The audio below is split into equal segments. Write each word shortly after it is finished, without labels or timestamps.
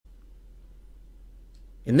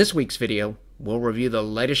In this week's video, we'll review the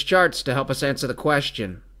latest charts to help us answer the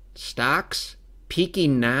question, stocks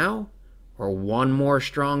peaking now or one more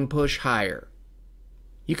strong push higher?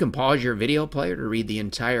 You can pause your video player to read the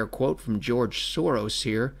entire quote from George Soros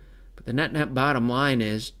here, but the net bottom line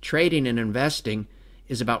is trading and investing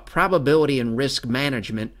is about probability and risk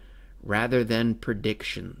management rather than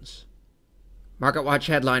predictions. Market Watch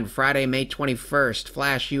headline Friday, May 21st,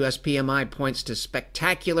 flash US PMI points to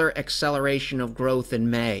spectacular acceleration of growth in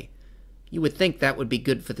May. You would think that would be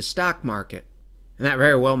good for the stock market, and that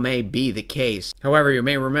very well may be the case. However, you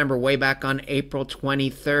may remember way back on April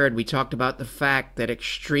 23rd, we talked about the fact that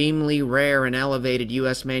extremely rare and elevated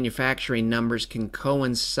US manufacturing numbers can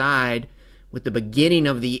coincide with the beginning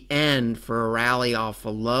of the end for a rally off a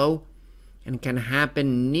low and can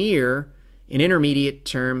happen near an intermediate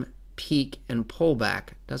term peak and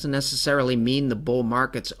pullback. Doesn't necessarily mean the bull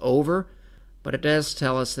market's over, but it does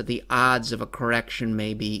tell us that the odds of a correction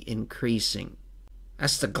may be increasing.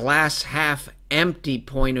 That's the glass half empty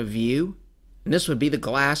point of view, and this would be the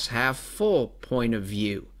glass half full point of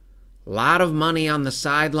view. A lot of money on the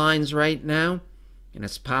sidelines right now, and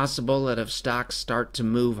it's possible that if stocks start to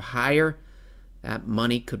move higher, that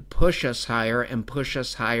money could push us higher and push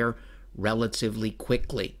us higher relatively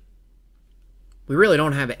quickly. We really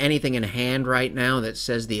don't have anything in hand right now that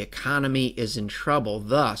says the economy is in trouble.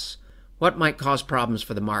 Thus, what might cause problems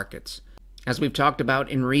for the markets? As we've talked about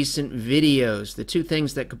in recent videos, the two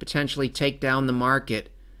things that could potentially take down the market: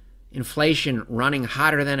 inflation running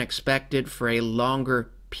hotter than expected for a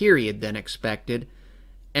longer period than expected,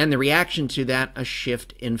 and the reaction to that, a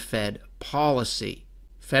shift in Fed policy.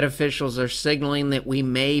 Fed officials are signaling that we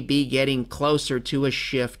may be getting closer to a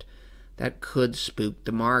shift that could spook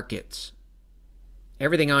the markets.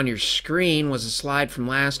 Everything on your screen was a slide from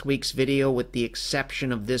last week's video with the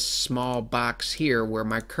exception of this small box here where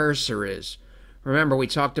my cursor is. Remember, we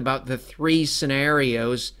talked about the three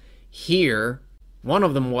scenarios here. One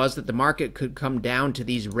of them was that the market could come down to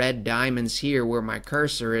these red diamonds here where my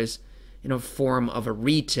cursor is in a form of a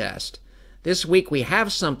retest. This week we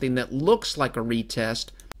have something that looks like a retest,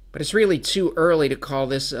 but it's really too early to call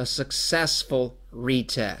this a successful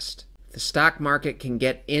retest. The stock market can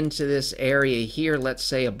get into this area here, let's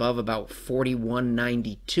say above about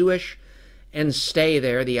 41.92-ish, and stay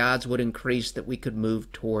there, the odds would increase that we could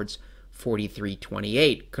move towards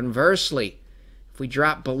 43.28. Conversely, if we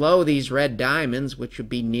drop below these red diamonds, which would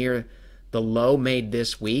be near the low made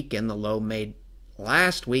this week and the low made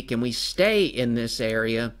last week, and we stay in this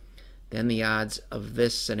area, then the odds of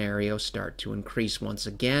this scenario start to increase once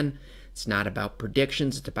again. It's not about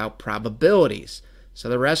predictions, it's about probabilities. So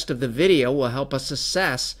the rest of the video will help us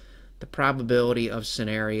assess the probability of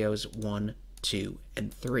scenarios 1, 2,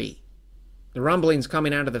 and 3. The rumblings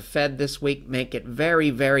coming out of the Fed this week make it very,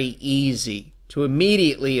 very easy to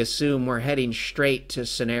immediately assume we're heading straight to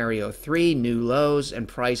scenario 3, new lows, and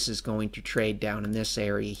prices going to trade down in this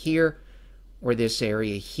area here or this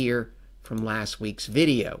area here from last week's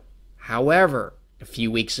video. However, a few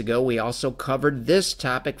weeks ago we also covered this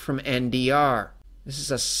topic from NDR. This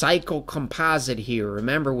is a cycle composite here.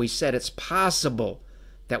 Remember, we said it's possible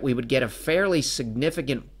that we would get a fairly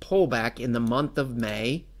significant pullback in the month of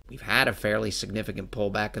May. We've had a fairly significant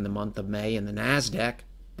pullback in the month of May in the NASDAQ.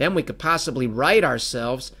 Then we could possibly right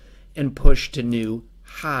ourselves and push to new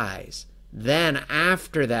highs. Then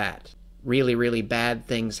after that, really, really bad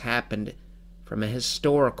things happened from a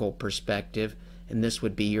historical perspective, and this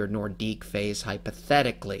would be your Nordique phase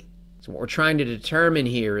hypothetically. So what we're trying to determine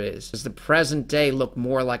here is, does the present day look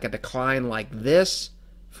more like a decline like this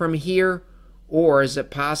from here, or is it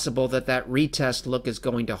possible that that retest look is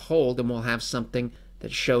going to hold and we'll have something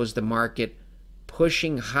that shows the market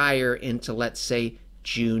pushing higher into, let's say,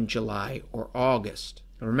 June, July, or August?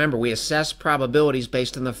 And remember, we assess probabilities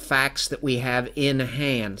based on the facts that we have in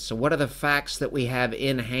hand. So what are the facts that we have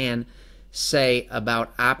in hand say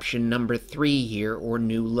about option number 3 here, or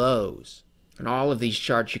new lows? In all of these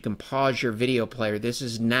charts, you can pause your video player. This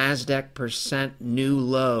is NASDAQ percent new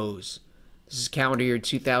lows. This is calendar year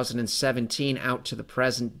 2017 out to the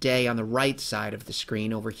present day on the right side of the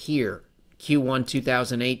screen over here. Q1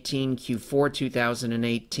 2018, Q4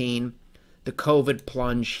 2018, the COVID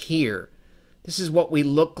plunge here. This is what we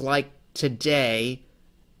look like today.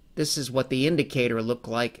 This is what the indicator looked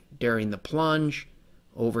like during the plunge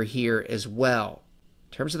over here as well.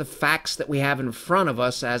 In terms of the facts that we have in front of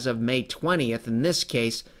us as of May 20th, in this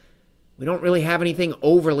case, we don't really have anything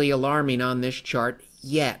overly alarming on this chart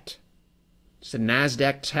yet. It's the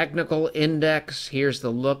NASDAQ Technical Index. Here's the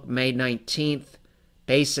look May 19th.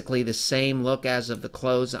 Basically the same look as of the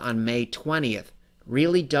close on May 20th.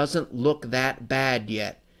 Really doesn't look that bad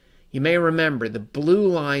yet. You may remember the blue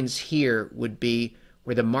lines here would be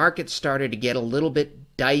where the market started to get a little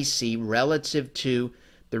bit dicey relative to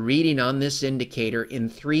the reading on this indicator in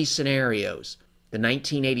three scenarios. The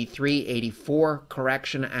 1983-84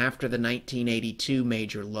 correction after the 1982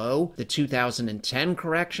 major low, the 2010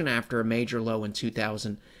 correction after a major low in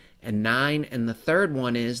 2009, and the third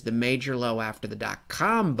one is the major low after the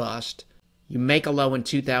dot-com bust. You make a low in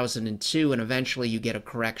 2002 and eventually you get a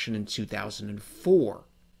correction in 2004.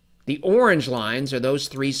 The orange lines are those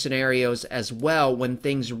three scenarios as well when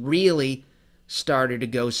things really started to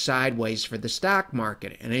go sideways for the stock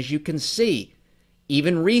market. And as you can see,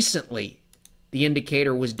 even recently, the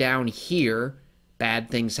indicator was down here. Bad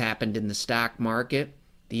things happened in the stock market.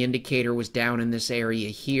 The indicator was down in this area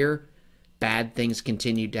here. Bad things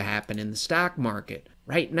continued to happen in the stock market.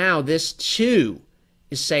 Right now, this too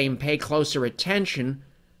is saying pay closer attention,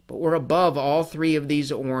 but we're above all three of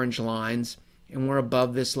these orange lines, and we're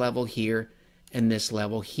above this level here and this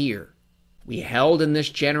level here. We held in this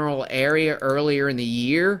general area earlier in the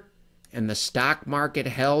year, and the stock market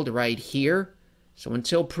held right here. So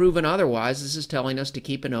until proven otherwise, this is telling us to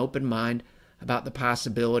keep an open mind about the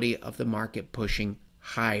possibility of the market pushing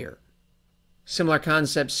higher. Similar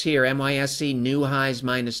concepts here. NYSE new highs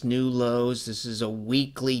minus new lows. This is a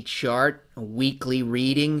weekly chart, a weekly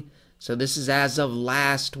reading. So this is as of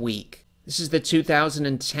last week. This is the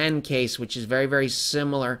 2010 case, which is very, very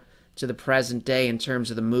similar to the present day in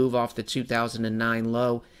terms of the move off the 2009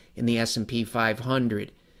 low in the S&P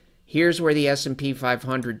 500. Here's where the S&P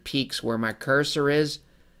 500 peaks, where my cursor is.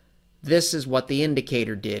 This is what the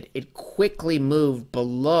indicator did. It quickly moved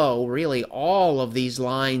below really all of these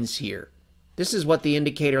lines here. This is what the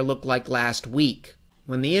indicator looked like last week.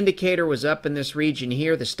 When the indicator was up in this region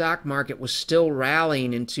here, the stock market was still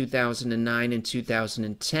rallying in 2009 and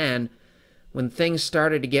 2010. When things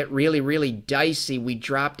started to get really, really dicey, we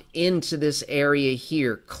dropped into this area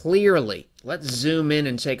here clearly. Let's zoom in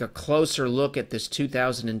and take a closer look at this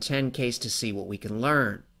 2010 case to see what we can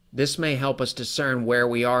learn. This may help us discern where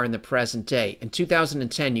we are in the present day. In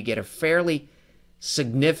 2010, you get a fairly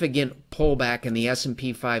significant pullback in the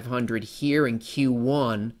S&P 500 here in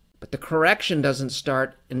Q1, but the correction doesn't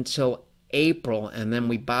start until April, and then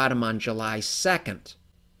we bottom on July 2nd.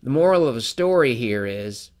 The moral of the story here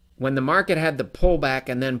is, when the market had the pullback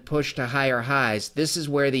and then pushed to higher highs, this is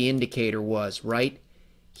where the indicator was, right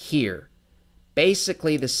here.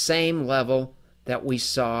 Basically the same level that we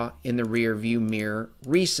saw in the rear view mirror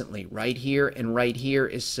recently. Right here and right here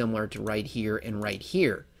is similar to right here and right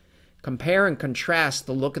here. Compare and contrast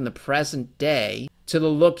the look in the present day to the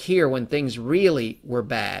look here when things really were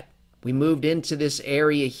bad. We moved into this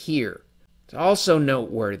area here. It's also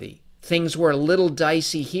noteworthy. Things were a little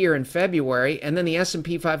dicey here in February, and then the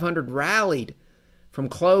S&P 500 rallied from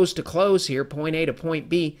close to close here, point A to point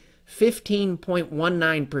B,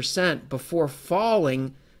 15.19% before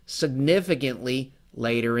falling significantly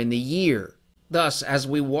later in the year. Thus, as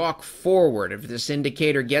we walk forward, if this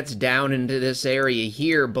indicator gets down into this area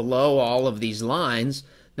here below all of these lines,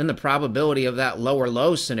 then the probability of that lower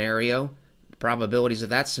low scenario, the probabilities of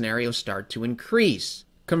that scenario start to increase.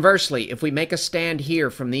 Conversely, if we make a stand here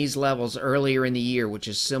from these levels earlier in the year, which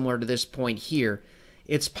is similar to this point here,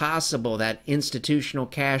 it's possible that institutional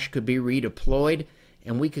cash could be redeployed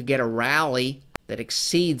and we could get a rally that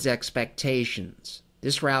exceeds expectations.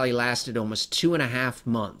 This rally lasted almost 2.5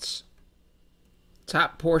 months.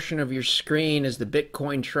 Top portion of your screen is the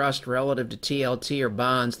Bitcoin Trust relative to TLT or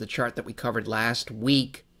bonds. The chart that we covered last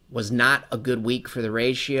week was not a good week for the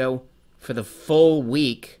ratio. For the full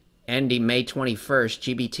week, ending May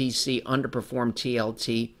 21st, GBTC underperformed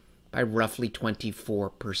TLT by roughly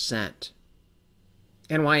 24%.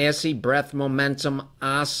 NYSE Breadth Momentum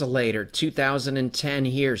Oscillator, 2010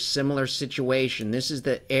 here, similar situation. This is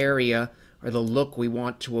the area or the look we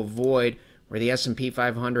want to avoid where the S&P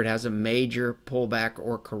 500 has a major pullback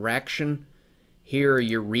or correction. Here are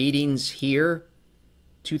your readings here.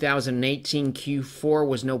 2018 Q4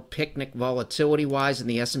 was no picnic volatility-wise in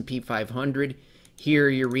the S&P 500. Here are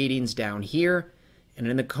your readings down here. And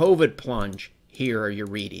in the COVID plunge, here are your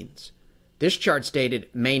readings. This chart's dated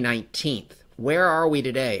May 19th. Where are we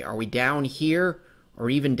today? Are we down here or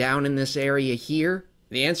even down in this area here?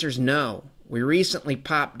 The answer is no. We recently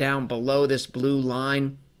popped down below this blue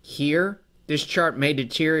line here. This chart may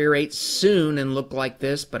deteriorate soon and look like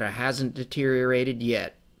this, but it hasn't deteriorated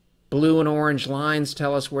yet. Blue and orange lines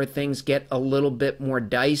tell us where things get a little bit more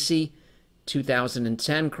dicey.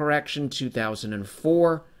 2010 correction,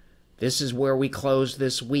 2004. This is where we closed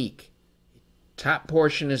this week. Top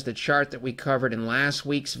portion is the chart that we covered in last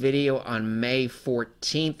week's video on May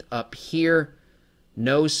 14th up here.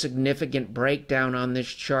 No significant breakdown on this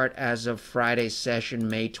chart as of Friday's session,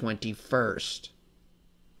 May 21st.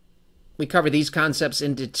 We cover these concepts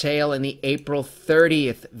in detail in the April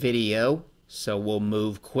 30th video, so we'll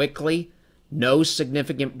move quickly. No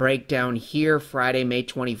significant breakdown here, Friday, May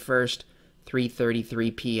 21st,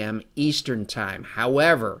 3:33 p.m. Eastern Time.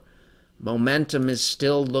 However, momentum is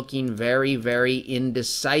still looking very, very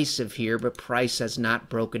indecisive here, but price has not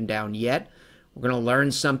broken down yet. We're going to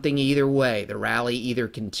learn something either way. The rally either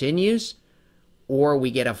continues or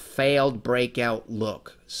we get a failed breakout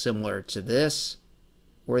look, similar to this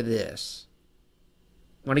or this.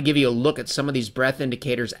 I want to give you a look at some of these breadth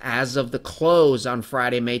indicators as of the close on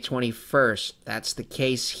Friday, May 21st. That's the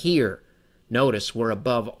case here. Notice we're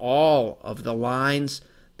above all of the lines,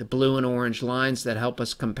 the blue and orange lines that help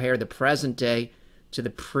us compare the present day to the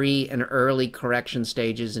pre and early correction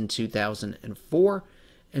stages in 2004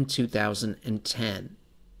 and 2010.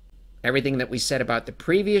 Everything that we said about the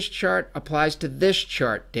previous chart applies to this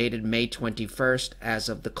chart dated May 21st as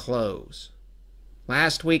of the close.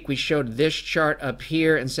 Last week we showed this chart up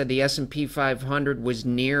here and said the S&P 500 was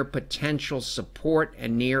near potential support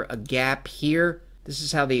and near a gap here. This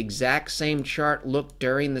is how the exact same chart looked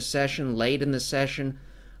during the session, late in the session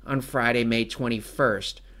on Friday, May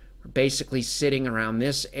 21st. We're basically sitting around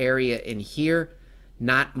this area in here.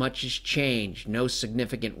 Not much has changed. No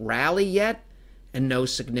significant rally yet and no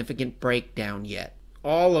significant breakdown yet.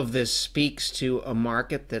 All of this speaks to a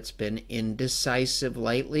market that's been indecisive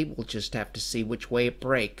lately. We'll just have to see which way it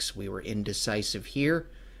breaks. We were indecisive here.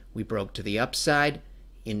 We broke to the upside.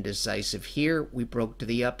 Indecisive here. We broke to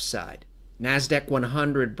the upside. NASDAQ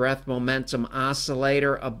 100 breadth momentum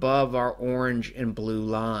oscillator above our orange and blue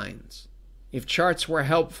lines. If charts were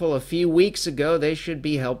helpful a few weeks ago, they should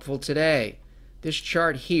be helpful today. This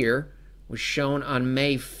chart here was shown on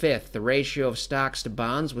May 5th. The ratio of stocks to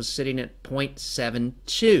bonds was sitting at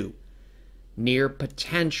 0.72, near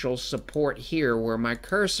potential support here where my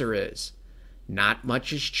cursor is. Not much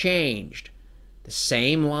has changed. The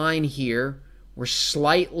same line here. We're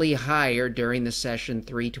slightly higher during the session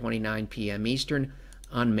 3:29 p.m. Eastern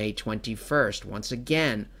on May 21st. Once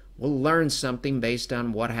again, we'll learn something based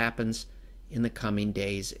on what happens in the coming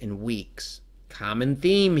days and weeks. Common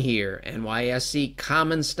theme here, NYSE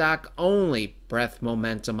common stock only breadth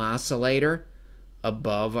momentum oscillator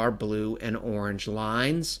above our blue and orange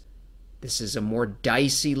lines. This is a more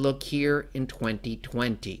dicey look here in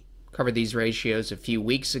 2020. Covered these ratios a few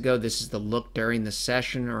weeks ago. This is the look during the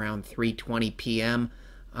session around 3:20 p.m.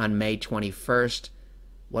 on May 21st.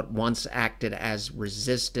 What once acted as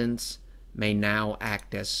resistance may now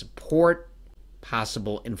act as support.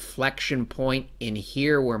 Possible inflection point in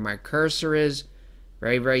here where my cursor is.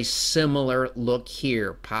 Very, very similar look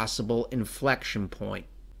here. Possible inflection point.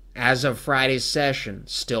 As of Friday's session,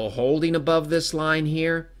 still holding above this line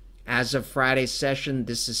here. As of Friday's session,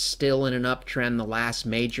 this is still in an uptrend. The last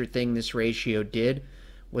major thing this ratio did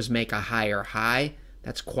was make a higher high.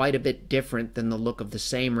 That's quite a bit different than the look of the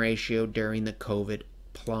same ratio during the COVID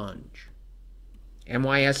plunge.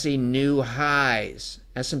 NYSE new highs.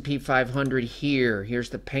 S&P 500 here. Here's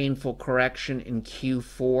the painful correction in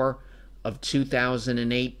Q4 of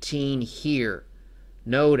 2018 here.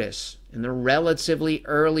 Notice, in the relatively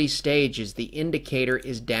early stages, the indicator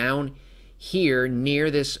is down here near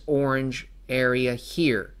this orange area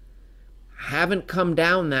here. Haven't come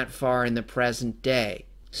down that far in the present day.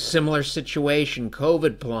 Similar situation,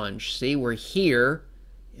 COVID plunge. See, we're here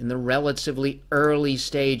in the relatively early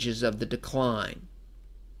stages of the decline.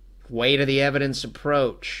 Weight of the evidence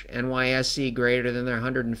approach. NYSE greater than their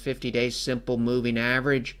 150-day simple moving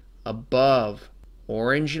average above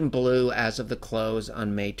orange and blue as of the close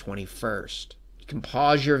on May 21st. You can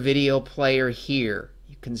pause your video player here.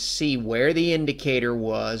 You can see where the indicator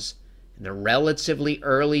was in the relatively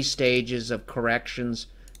early stages of corrections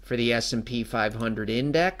for the S&P 500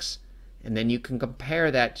 index, and then you can compare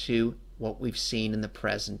that to what we've seen in the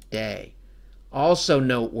present day. Also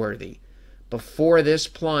noteworthy, before this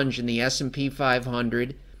plunge in the S&P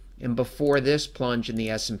 500 and before this plunge in the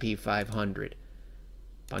S&P 500,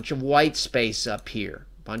 bunch of white space up here,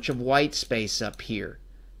 bunch of white space up here.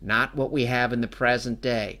 Not what we have in the present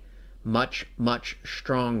day. Much, much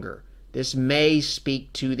stronger. This may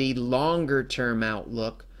speak to the longer term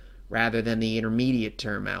outlook rather than the intermediate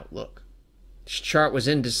term outlook. This chart was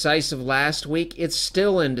indecisive last week. It's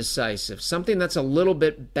still indecisive. Something that's a little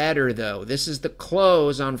bit better, though. This is the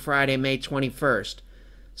close on Friday, May 21st.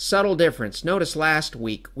 Subtle difference. Notice last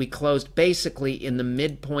week we closed basically in the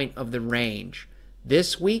midpoint of the range.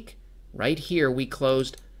 This week, right here, we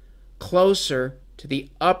closed closer to the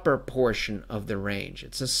upper portion of the range.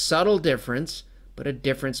 It's a subtle difference, but a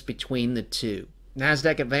difference between the two.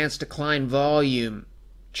 Nasdaq advanced decline volume.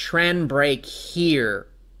 Trend break here.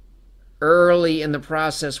 Early in the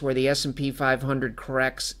process where the S&P 500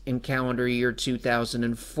 corrects in calendar year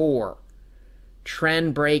 2004.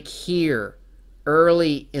 Trend break here.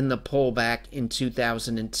 Early in the pullback in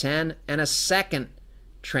 2010. And a second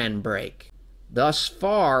trend break. Thus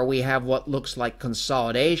far, we have what looks like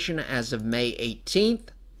consolidation as of May 18th.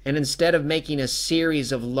 And instead of making a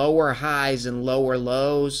series of lower highs and lower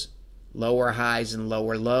lows,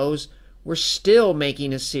 we're still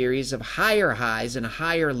making a series of higher highs and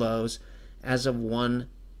higher lows as of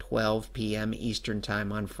 1:12 p.m. Eastern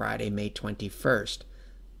Time on Friday, May 21st.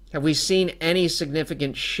 Have we seen any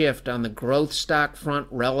significant shift on the growth stock front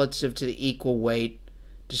relative to the equal weight,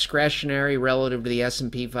 discretionary relative to the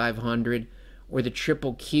S&P 500, or the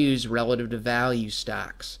triple Qs relative to value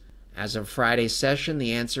stocks? As of Friday's session,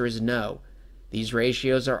 the answer is no. These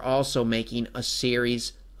ratios are also making a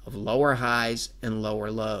series of lower highs and lower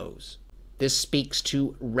lows. This speaks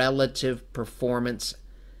to relative performance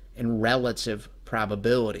and relative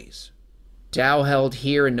probabilities. Dow held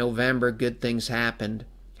here in November, good things happened.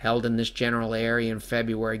 Held in this general area in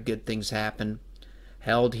February, good things happened.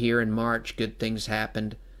 Held here in March, good things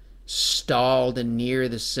happened. Stalled and near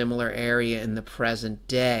the similar area in the present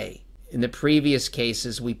day. In the previous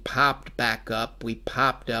cases, we popped back up, we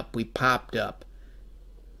popped up, we popped up.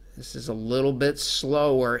 This is a little bit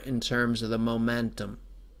slower in terms of the momentum.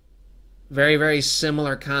 Very, very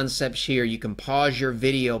similar concepts here. You can pause your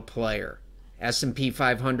video player. S&P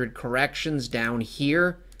 500 corrections down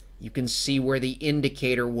here. You can see where the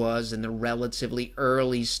indicator was in the relatively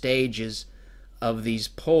early stages of these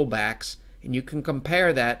pullbacks. And you can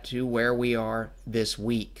compare that to where we are this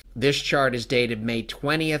week. This chart is dated May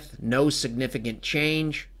 20th. No significant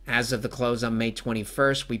change. As of the close on May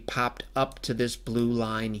 21st, we popped up to this blue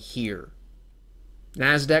line here.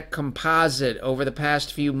 Nasdaq Composite. Over the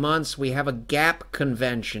past few months, we have a gap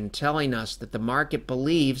convention telling us that the market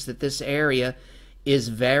believes that this area is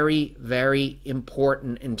very, very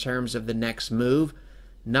important in terms of the next move.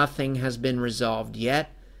 Nothing has been resolved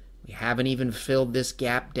yet. We haven't even filled this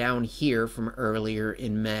gap down here from earlier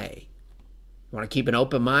in May. You want to keep an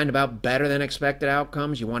open mind about better than expected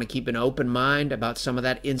outcomes? You want to keep an open mind about some of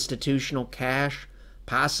that institutional cash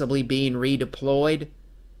possibly being redeployed?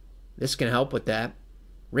 This can help with that.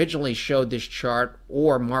 Originally showed this chart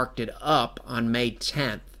or marked it up on May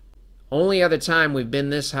 10th. Only other time we've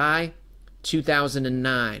been this high,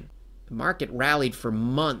 2009. The market rallied for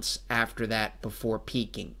months after that before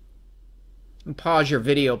peaking. And pause your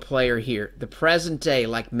video player here. The present day,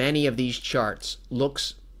 like many of these charts,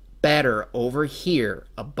 looks better over here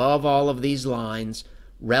above all of these lines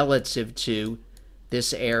relative to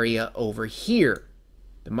this area over here.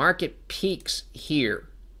 The market peaks here.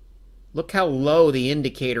 Look how low the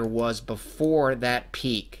indicator was before that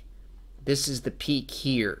peak. This is the peak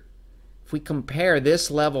here. If we compare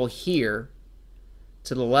this level here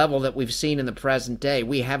to the level that we've seen in the present day,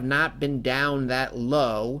 we have not been down that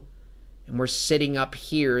low. And we're sitting up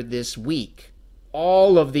here this week.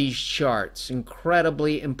 All of these charts,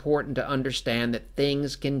 incredibly important to understand that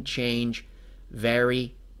things can change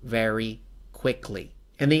very, very quickly.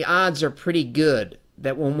 And the odds are pretty good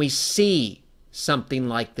that when we see something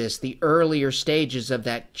like this, the earlier stages of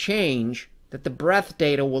that change, that the breadth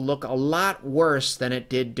data will look a lot worse than it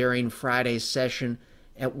did during Friday's session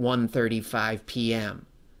at 1:35 p.m.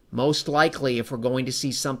 Most likely, if we're going to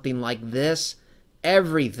see something like this,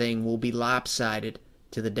 everything will be lopsided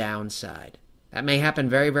to the downside. That may happen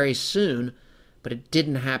very, very soon, but it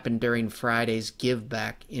didn't happen during Friday's give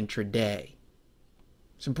back intraday.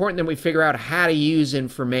 It's important that we figure out how to use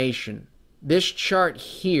information. This chart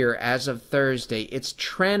here, as of Thursday, it's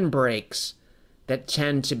trend breaks that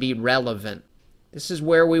tend to be relevant. This is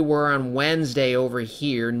where we were on Wednesday over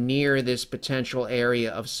here, near this potential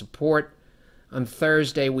area of support. On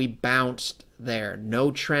Thursday, we bounced there.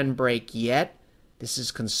 No trend break yet. This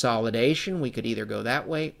is consolidation. We could either go that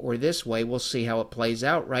way or this way. We'll see how it plays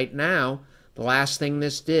out. Right now, the last thing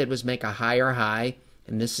this did was make a higher high,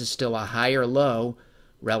 and this is still a higher low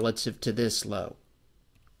relative to this low.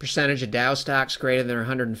 Percentage of Dow stocks greater than our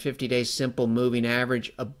 150-day simple moving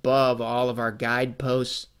average above all of our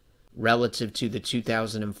guideposts relative to the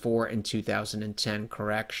 2004 and 2010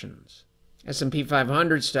 corrections. S&P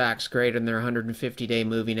 500 stocks greater than their 150-day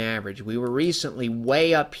moving average. We were recently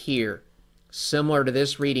way up here, similar to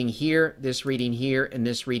this reading here, and this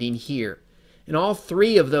reading here. In all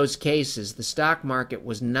three of those cases, the stock market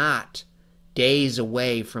was not days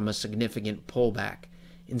away from a significant pullback.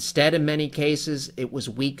 Instead, in many cases, it was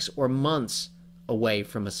weeks or months away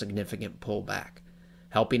from a significant pullback,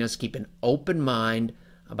 helping us keep an open mind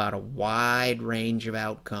about a wide range of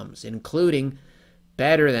outcomes, including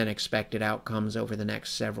better than expected outcomes over the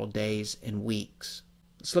next several days and weeks.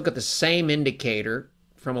 Let's look at the same indicator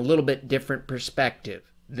from a little bit different perspective.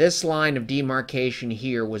 This line of demarcation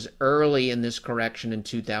here was early in this correction in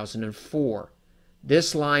 2004.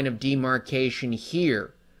 This line of demarcation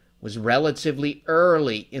here was relatively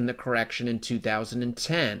early in the correction in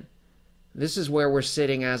 2010. This is where we're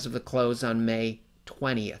sitting as of the close on May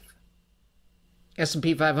 20th.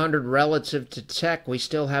 S&P 500 relative to tech, we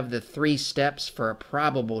still have the 3 steps for a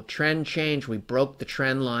probable trend change. We broke the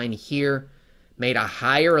trend line here, made a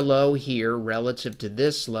higher low here relative to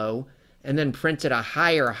this low, and then printed a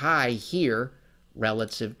higher high here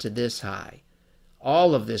relative to this high.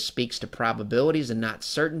 All of this speaks to probabilities and not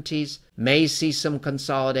certainties. May see some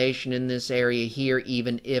consolidation in this area here,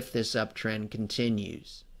 even if this uptrend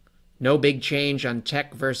continues. No big change on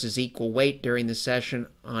tech versus equal weight during the session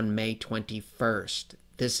on May 21st.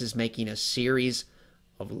 This is making a series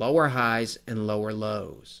of lower highs and lower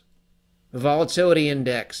lows. The volatility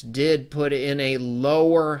index did put in a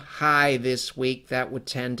lower high this week. That would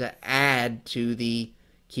tend to add to the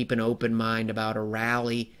keep an open mind about a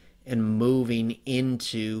rally and moving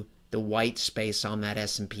into the white space on that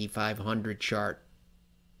S&P 500 chart.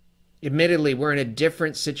 Admittedly, we're in a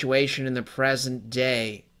different situation in the present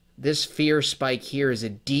day. This fear spike here is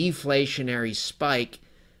a deflationary spike.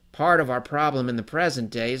 Part of our problem in the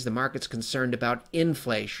present day is the market's concerned about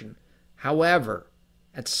inflation. However,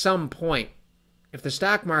 at some point, if the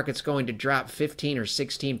stock market's going to drop 15 or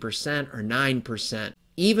 16% or 9%,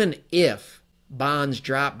 even if bonds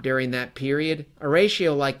drop during that period, a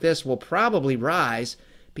ratio like this will probably rise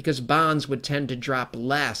because bonds would tend to drop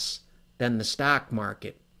less than the stock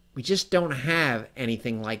market. We just don't have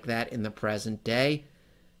anything like that in the present day.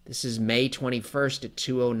 This is May 21st at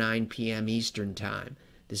 2:09 p.m. Eastern Time.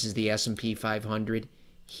 This is the S&P 500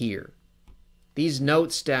 here. These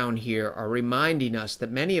notes down here are reminding us that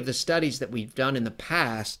many of the studies that we've done in the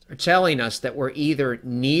past are telling us that we're either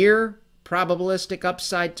near probabilistic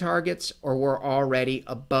upside targets or we're already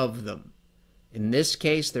above them. In this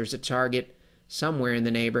case, there's a target somewhere in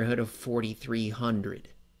the neighborhood of 4,300.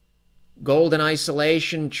 Gold in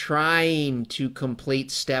isolation trying to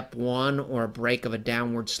complete step 1 or a break of a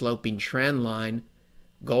downward sloping trend line.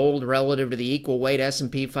 Gold relative to the equal weight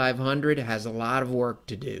S&P 500 has a lot of work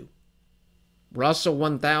to do. Russell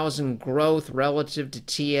 1000 growth relative to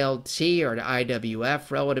TLT or to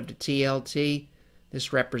IWF relative to TLT.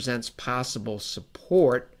 This represents possible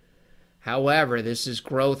support. However, this is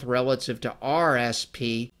growth relative to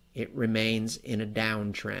RSP. It remains in a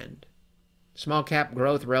downtrend. Small cap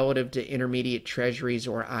growth relative to intermediate treasuries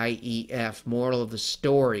or IEF. Moral of the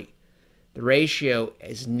story: the ratio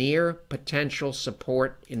is near potential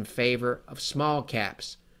support in favor of small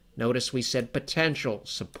caps. Notice we said potential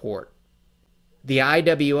support. The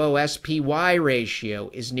IWO-SPY ratio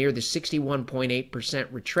is near the 61.8%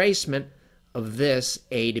 retracement of this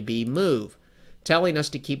A to B move, telling us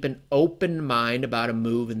to keep an open mind about a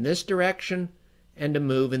move in this direction and a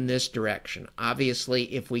move in this direction.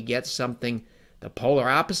 Obviously, if we get something the polar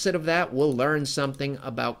opposite of that, we'll learn something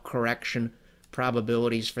about correction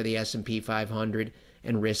probabilities for the S&P 500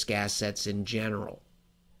 and risk assets in general.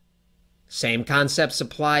 Same concepts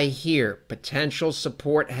apply here. Potential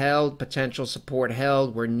support held, potential support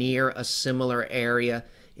held. We're near a similar area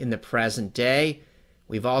in the present day.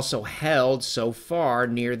 We've also held so far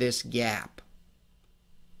near this gap.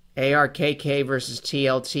 ARKK versus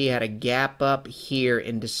TLT had a gap up here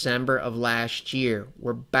in December of last year.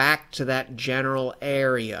 We're back to that general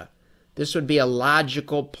area. This would be a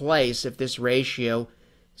logical place if this ratio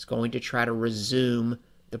is going to try to resume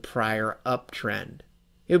the prior uptrend.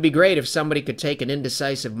 It would be great if somebody could take an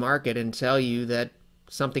indecisive market and tell you that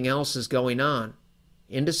something else is going on.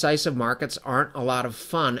 Indecisive markets aren't a lot of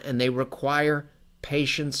fun, and they require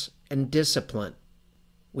patience and discipline.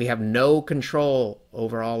 We have no control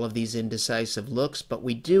over all of these indecisive looks, but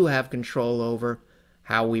we do have control over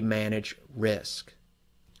how we manage risk.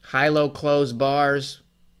 High-low close bars,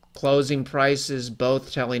 closing prices,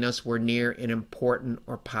 both telling us we're near an important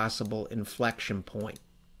or possible inflection point.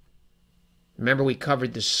 Remember, we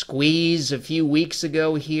covered the squeeze a few weeks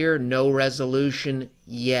ago here. No resolution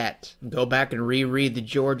yet. Go back and reread the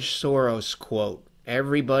George Soros quote.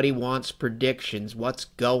 Everybody wants predictions. What's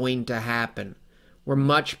going to happen? We're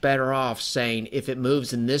much better off saying, if it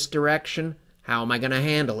moves in this direction, how am I going to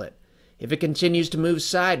handle it? If it continues to move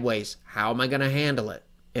sideways, how am I going to handle it?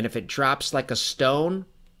 And if it drops like a stone,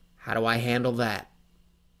 how do I handle that?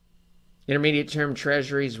 Intermediate term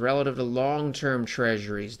treasuries relative to long-term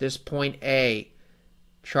treasuries. This point A,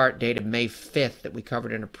 chart dated May 5th that we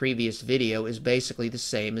covered in a previous video is basically the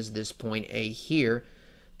same as this point A here.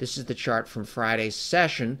 This is the chart from Friday's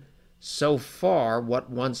session. So far, what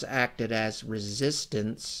once acted as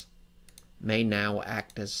resistance may now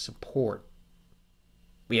act as support.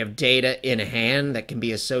 We have data in hand that can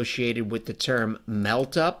be associated with the term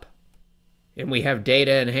melt up, and we have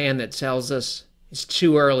data in hand that tells us it's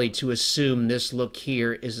too early to assume this look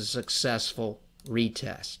here is a successful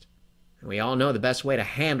retest. And we all know the best way to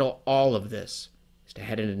handle all of this is to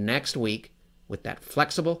head into next week with that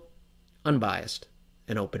flexible, unbiased,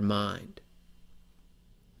 and open mind.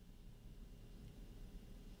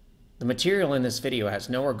 The material in this video has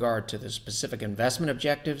no regard to the specific investment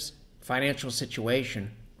objectives, financial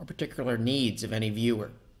situation, or particular needs of any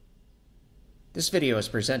viewer. This video is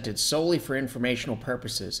presented solely for informational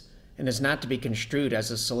purposes and is not to be construed as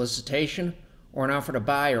a solicitation or an offer to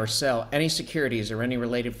buy or sell any securities or any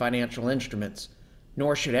related financial instruments,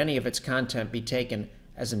 nor should any of its content be taken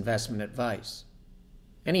as investment advice.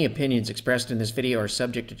 Any opinions expressed in this video are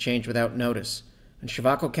subject to change without notice, and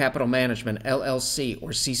Shivako Capital Management, LLC,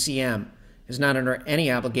 or CCM, is not under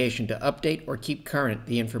any obligation to update or keep current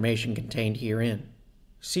the information contained herein.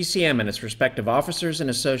 CCM and its respective officers and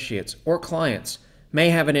associates or clients may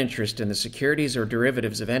have an interest in the securities or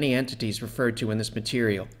derivatives of any entities referred to in this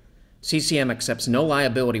material. CCM accepts no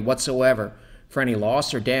liability whatsoever for any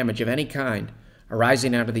loss or damage of any kind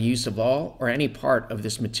arising out of the use of all or any part of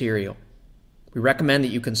this material. We recommend that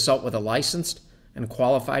you consult with a licensed and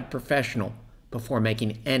qualified professional before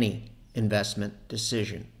making any investment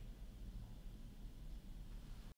decision.